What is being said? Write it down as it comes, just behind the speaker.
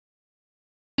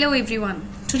Hello everyone.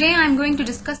 Today I am going to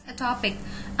discuss a topic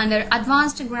under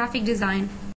Advanced Graphic Design.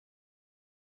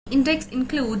 Index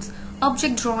includes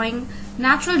object drawing,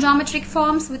 natural geometric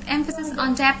forms with emphasis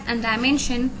on depth and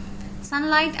dimension,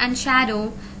 sunlight and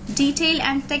shadow, detail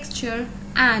and texture,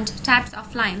 and types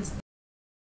of lines.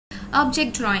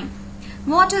 Object drawing.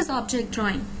 What is object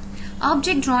drawing?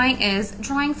 Object drawing is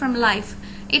drawing from life.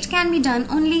 It can be done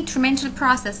only through mental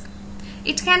process.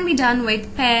 It can be done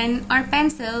with pen or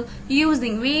pencil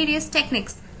using various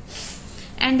techniques.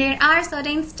 And there are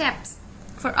certain steps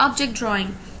for object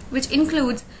drawing, which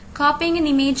includes copying an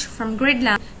image from grid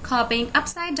line, copying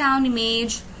upside down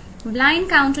image, blind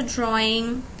counter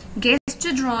drawing,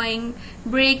 gesture drawing,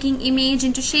 breaking image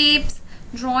into shapes,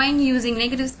 drawing using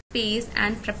negative space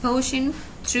and proportion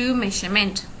through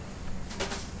measurement.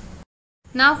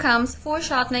 Now comes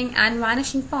foreshortening and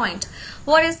vanishing point.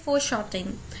 What is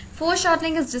foreshortening?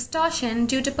 Foreshortening is distortion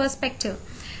due to perspective.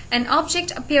 An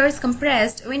object appears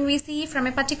compressed when we see from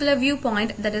a particular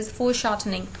viewpoint, that is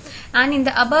foreshortening. And in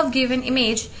the above given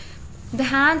image, the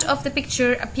hand of the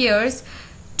picture appears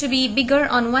to be bigger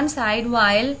on one side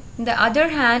while the other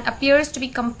hand appears to be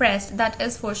compressed, that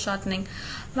is foreshortening.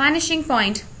 Vanishing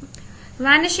point.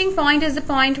 Vanishing point is the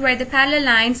point where the parallel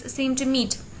lines seem to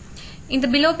meet. In the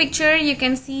below picture you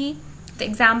can see the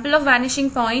example of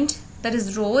vanishing point, that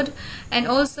is road, and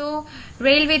also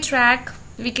railway track.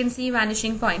 We can see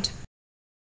vanishing point.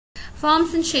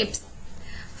 Forms and shapes.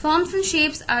 Forms and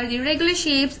shapes are the regular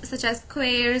shapes such as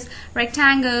squares,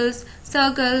 rectangles,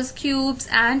 circles, cubes,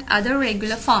 and other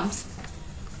regular forms.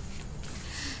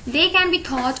 They can be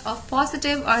thought of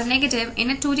positive or negative in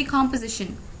a 2D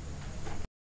composition.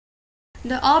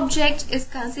 The object is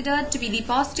considered to be the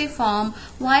positive form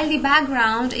while the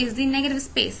background is the negative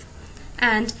space.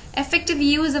 And effective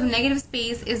use of negative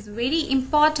space is very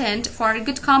important for a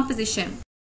good composition.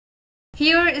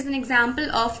 Here is an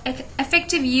example of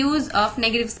effective use of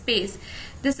negative space.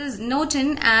 This is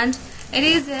Newton and it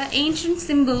is an ancient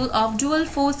symbol of dual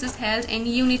forces held in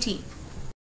unity.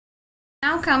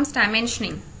 Now comes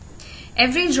dimensioning.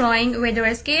 Every drawing, whether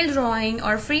a scale drawing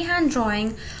or freehand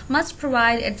drawing, must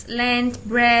provide its length,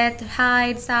 breadth,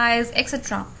 height, size,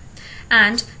 etc.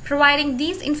 And providing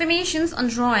these informations on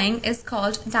drawing is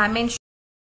called dimension.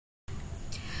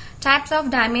 Types of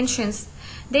dimensions.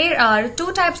 There are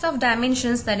two types of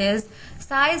dimensions, that is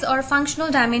size or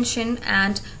functional dimension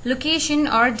and location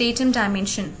or datum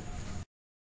dimension.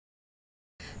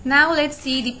 Now let's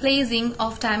see the placing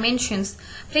of dimensions.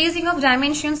 Placing of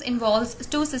dimensions involves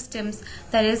two systems,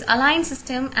 that is aligned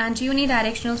system and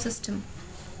unidirectional system.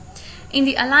 In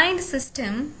the aligned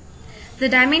system, the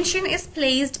dimension is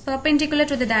placed perpendicular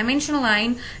to the dimension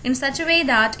line in such a way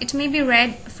that it may be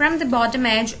read from the bottom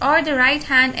edge or the right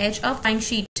hand edge of the line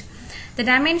sheet. The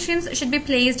dimensions should be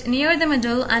placed near the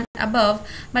middle and above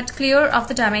but clear of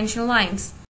the dimensional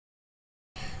lines.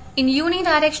 In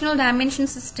unidirectional dimension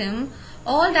system,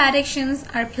 all directions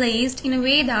are placed in a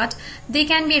way that they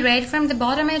can be read from the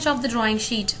bottom edge of the drawing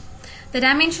sheet. The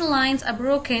dimensional lines are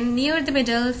broken near the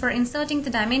middle for inserting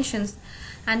the dimensions,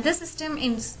 and this system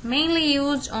is mainly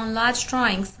used on large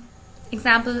drawings,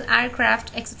 example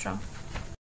aircraft, etc.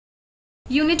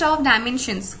 Unit of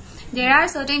dimensions. There are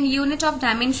certain unit of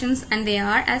dimensions and they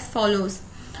are as follows.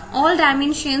 All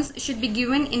dimensions should be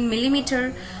given in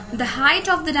millimeter. The height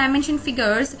of the dimension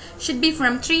figures should be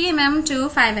from 3 mm to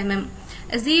 5 mm.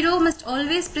 A zero must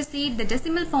always precede the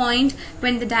decimal point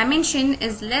when the dimension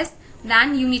is less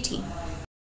than unity.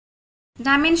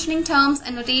 Dimensioning terms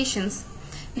and notations.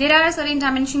 There are certain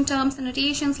dimensioning terms and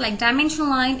notations like dimension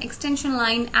line, extension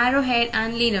line, arrowhead,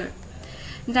 and leader.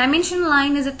 Dimension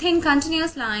line is a thin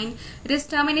continuous line. It is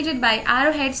terminated by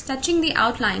arrowheads touching the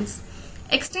outlines.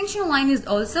 Extension line is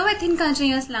also a thin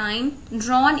continuous line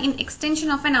drawn in extension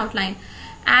of an outline.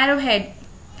 Arrowhead.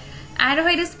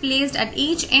 Arrowhead is placed at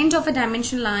each end of a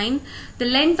dimension line. The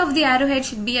length of the arrowhead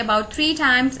should be about 3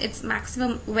 times its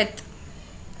maximum width.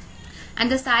 And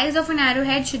the size of an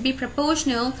arrowhead should be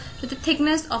proportional to the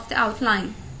thickness of the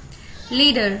outline.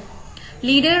 Leader.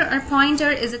 Leader or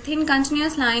pointer is a thin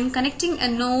continuous line connecting a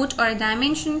node or a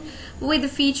dimension with the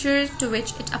feature to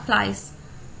which it applies.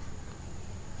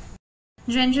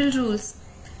 General rules.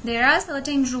 There are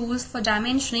certain rules for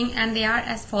dimensioning and they are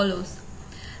as follows.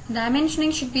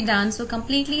 Dimensioning should be done so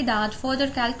completely that further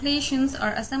calculations or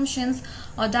assumptions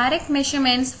or direct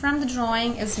measurements from the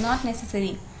drawing is not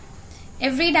necessary.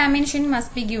 Every dimension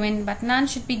must be given, but none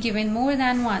should be given more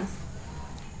than once.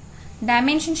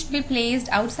 Dimensions should be placed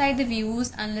outside the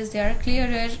views unless they are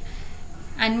clearer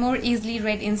and more easily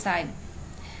read inside.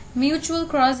 Mutual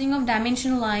crossing of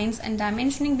dimensional lines and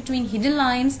dimensioning between hidden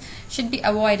lines should be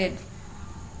avoided.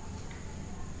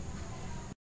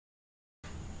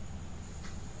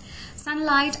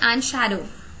 Sunlight and shadow.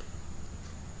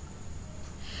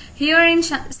 Here in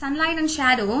sunlight and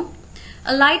shadow,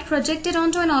 a light projected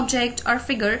onto an object or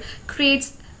figure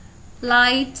creates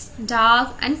lights,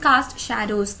 dark, and casts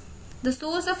shadows. The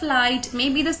source of light may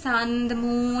be the sun, the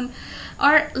moon,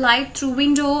 or light through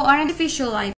window or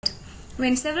artificial light.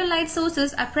 When several light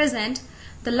sources are present,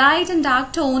 the light and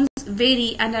dark tones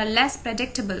vary and are less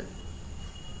predictable.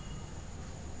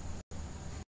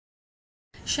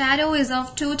 Shadow is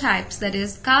of two types, that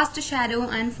is, cast shadow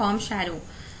and form shadow.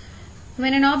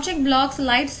 When an object blocks a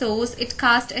light source, it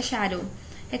casts a shadow.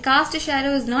 A cast shadow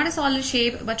is not a solid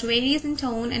shape but varies in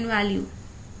tone and value.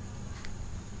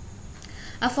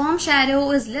 A form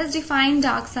shadow is less defined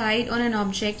dark side on an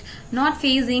object not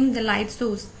facing the light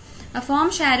source. A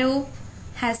form shadow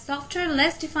has softer,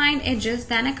 less defined edges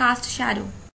than a cast shadow.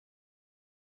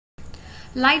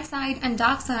 Light side and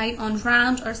dark side on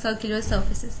round or circular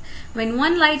surfaces. When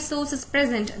one light source is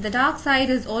present, the dark side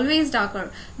is always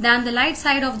darker than the light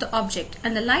side of the object,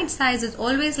 and the light side is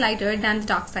always lighter than the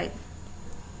dark side.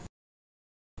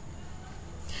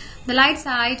 The light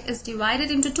side is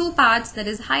divided into two parts, that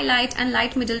is, highlight and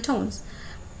light middle tones.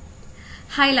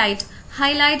 Highlight.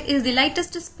 Highlight is the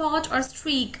lightest spot or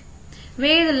streak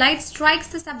where the light strikes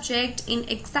the subject in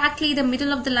exactly the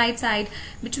middle of the light side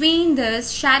between the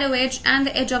shadow edge and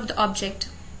the edge of the object.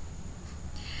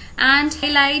 And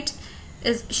highlight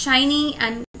is shiny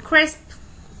and crisp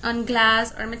on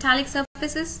glass or metallic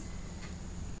surfaces.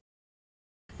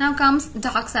 Now comes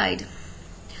dark side.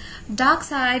 Dark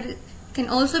side can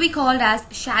also be called as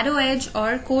shadow edge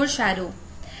or core shadow.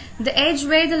 The edge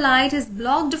where the light is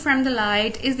blocked from the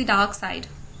light is the dark side.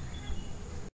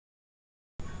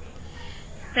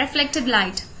 Reflected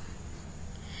light.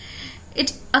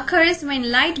 It occurs when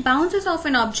light bounces off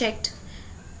an object.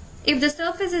 If the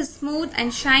surface is smooth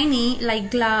and shiny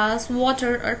like glass,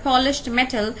 water, or polished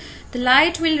metal, the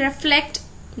light will reflect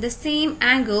the same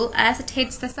angle as it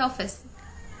hits the surface.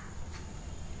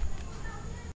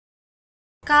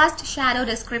 Cast shadow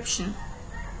description.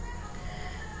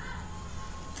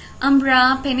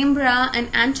 Umbra, penumbra,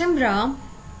 and antelumbra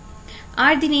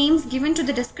are the names given to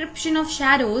the description of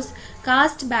shadows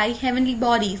cast by heavenly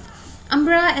bodies.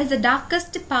 Umbra is the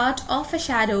darkest part of a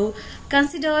shadow,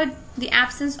 considered the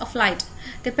absence of light.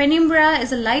 The penumbra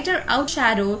is a lighter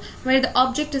outshadow where the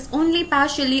object is only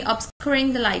partially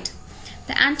obscuring the light.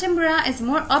 The antelumbra is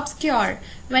more obscure.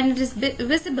 When it is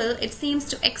visible, it seems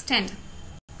to extend.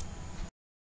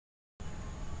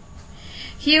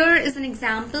 Here is an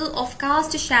example of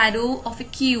cast shadow of a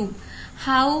cube.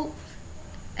 How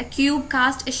a cube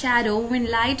casts a shadow when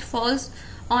light falls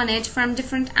on it from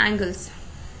different angles.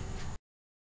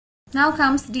 Now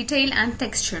comes detail and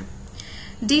texture.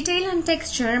 Detail and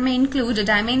texture may include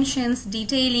dimensions,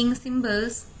 detailing,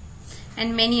 symbols,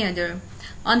 and many other.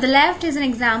 On the left is an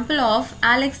example of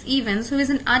Alex Evans, who is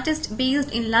an artist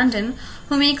based in London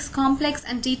who makes complex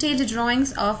and detailed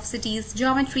drawings of cities,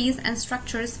 geometries, and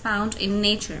structures found in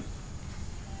nature.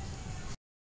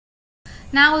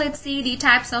 Now let's see the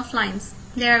types of lines.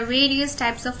 There are various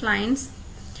types of lines.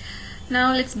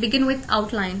 Now let's begin with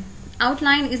outline.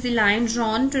 Outline is the line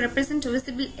drawn to represent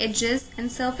visible edges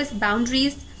and surface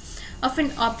boundaries of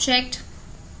an object.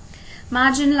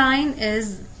 Margin line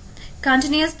is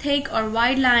continuous thick or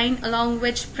wide line along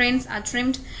which prints are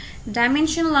trimmed.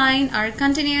 Dimension line are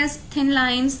continuous thin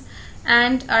lines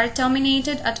and are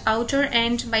terminated at outer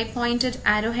end by pointed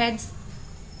arrowheads.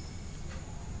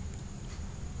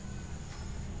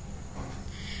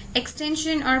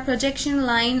 Extension or projection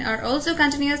line are also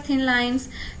continuous thin lines.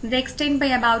 They extend by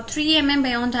about 3 mm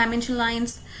beyond dimension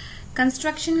lines.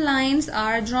 Construction lines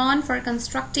are drawn for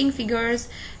constructing figures.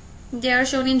 They are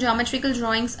shown in geometrical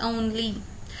drawings only.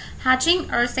 Hatching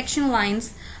or section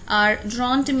lines are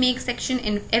drawn to make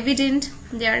section evident.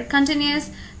 They are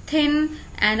continuous, thin,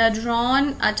 and are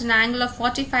drawn at an angle of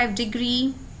 45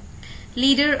 degrees.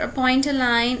 Leader or pointer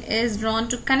line is drawn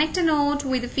to connect a node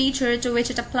with the feature to which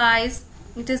it applies.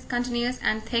 It is continuous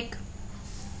and thick.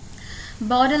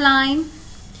 Border line.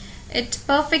 Its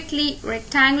perfectly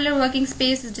rectangular working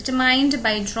space is determined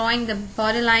by drawing the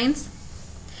border lines.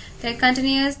 They are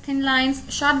continuous thin lines.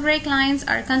 Short break lines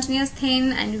are continuous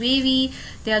thin and wavy.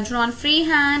 They are drawn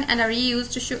freehand and are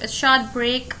used to show a short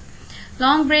break.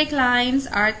 Long break lines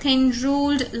are thin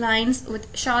ruled lines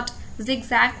with short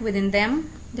zigzag within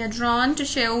them. They are drawn to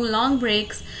show long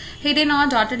breaks, hidden or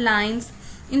dotted lines.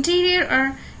 Interior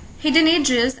or hidden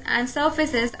edges and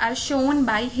surfaces are shown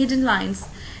by hidden lines.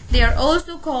 They are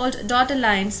also called dotted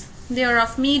lines. They are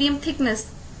of medium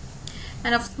thickness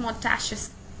and of small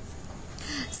dashes.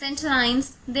 Center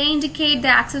lines, they indicate the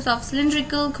axis of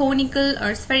cylindrical, conical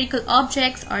or spherical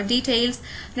objects or details.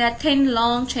 They are thin,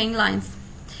 long chain lines.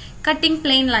 Cutting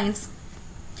plane lines.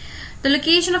 The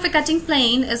location of a cutting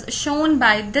plane is shown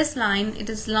by this line. It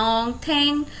is long,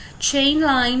 thin, chain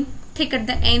line, thick at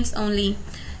the ends only.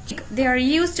 They are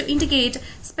used to indicate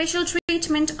special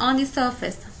treatment on the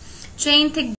surface.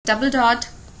 Chain thick double dot.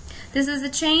 This is the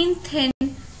chain thin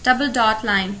double dot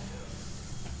line.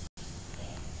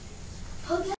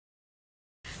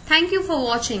 Thank you for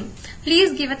watching.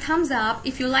 Please give a thumbs up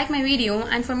if you like my video,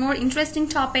 and for more interesting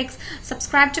topics,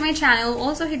 subscribe to my channel.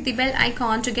 Also hit the bell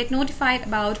icon to get notified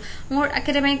about more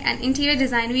academic and interior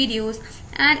design videos.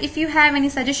 And if you have any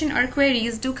suggestion or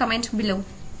queries, do comment below.